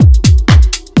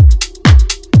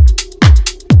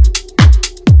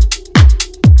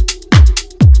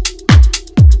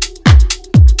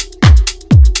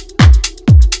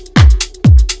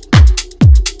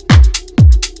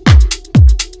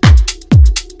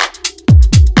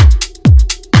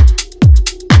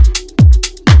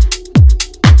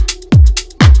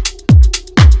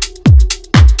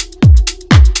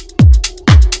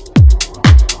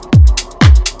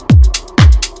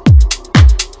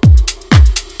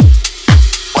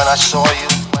When I saw you,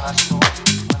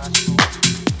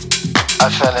 I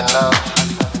fell in love.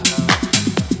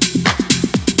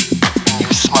 And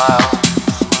you smiled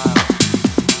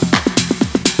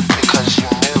because you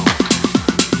knew.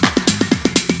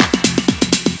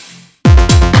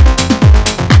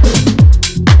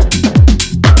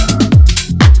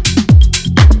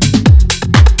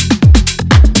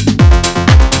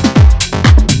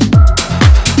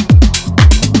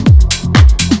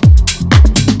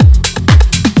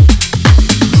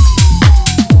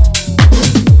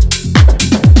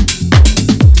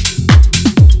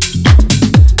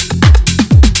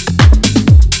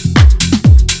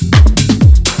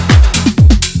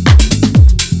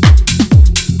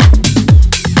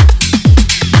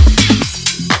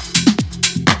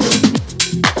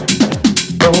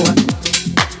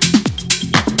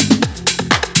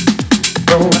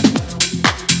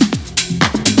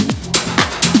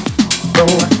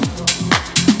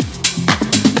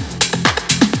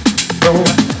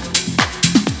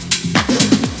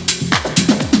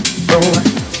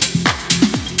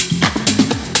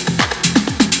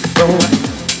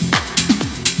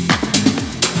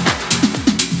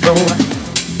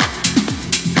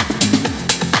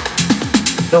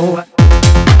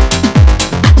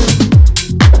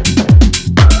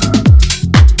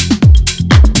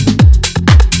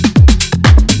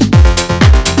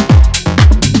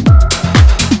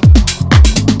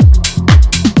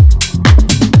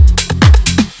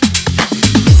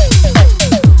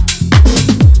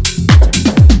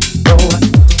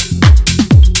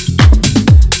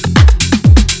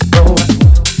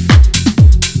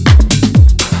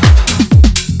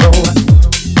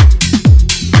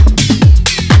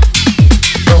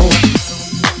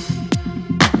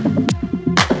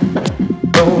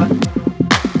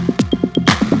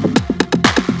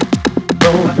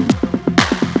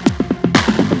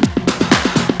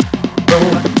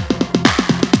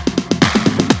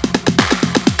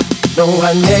 No,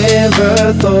 I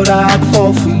never thought I'd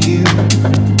fall for you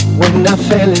when I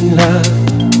fell in love.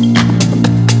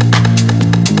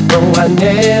 No, I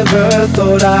never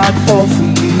thought I'd fall for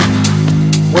you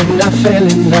when I fell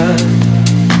in love.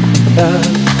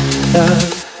 Love,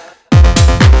 love.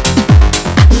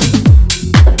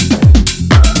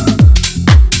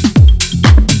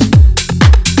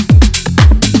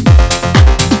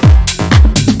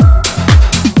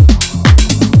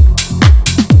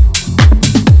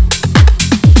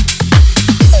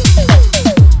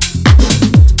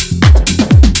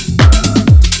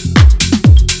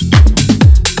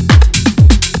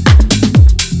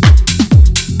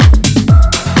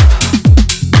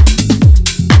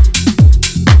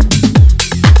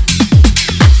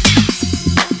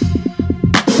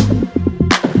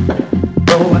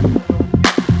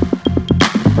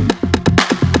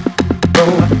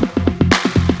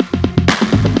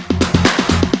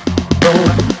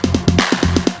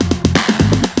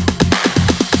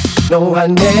 No, I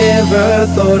never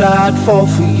thought I'd fall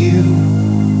for you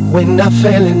when I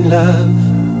fell in love.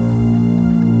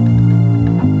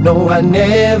 No, I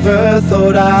never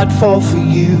thought I'd fall for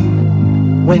you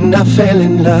when I fell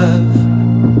in love.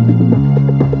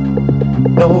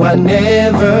 No, I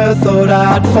never thought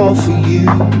I'd fall for you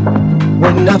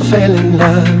when I fell in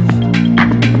love.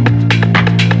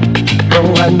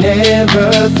 No, I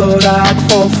never thought I'd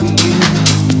fall for you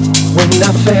when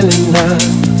I fell in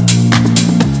love.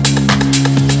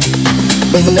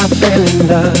 When I fell in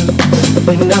love,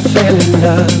 when I fell in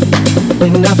love,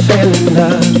 when I fell in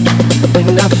love,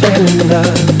 when I fell in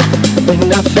love,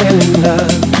 when I fell in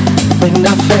love, when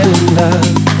I fell in love,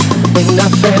 when I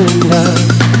fell in love,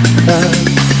 love,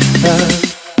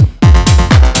 love.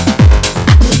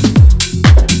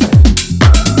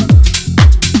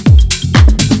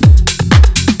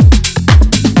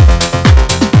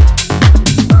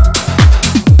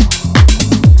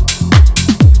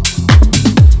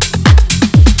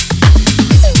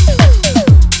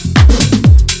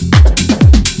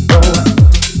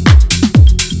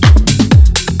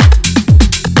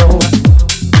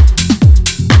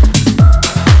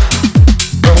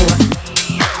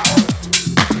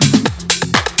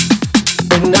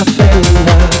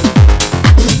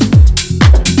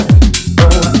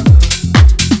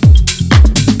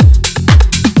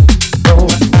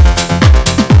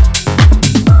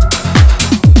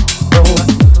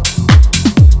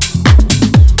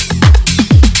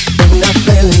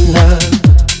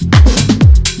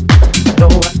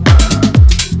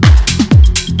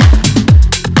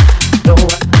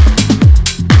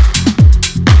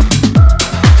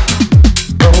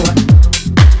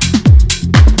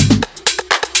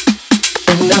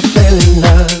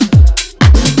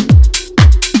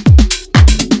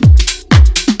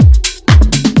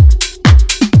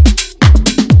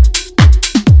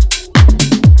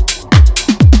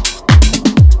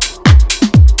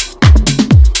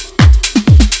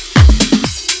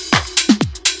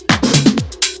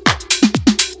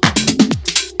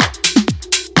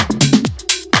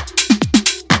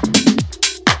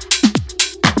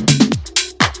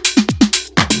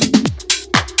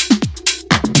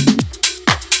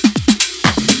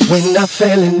 when I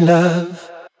fell in love.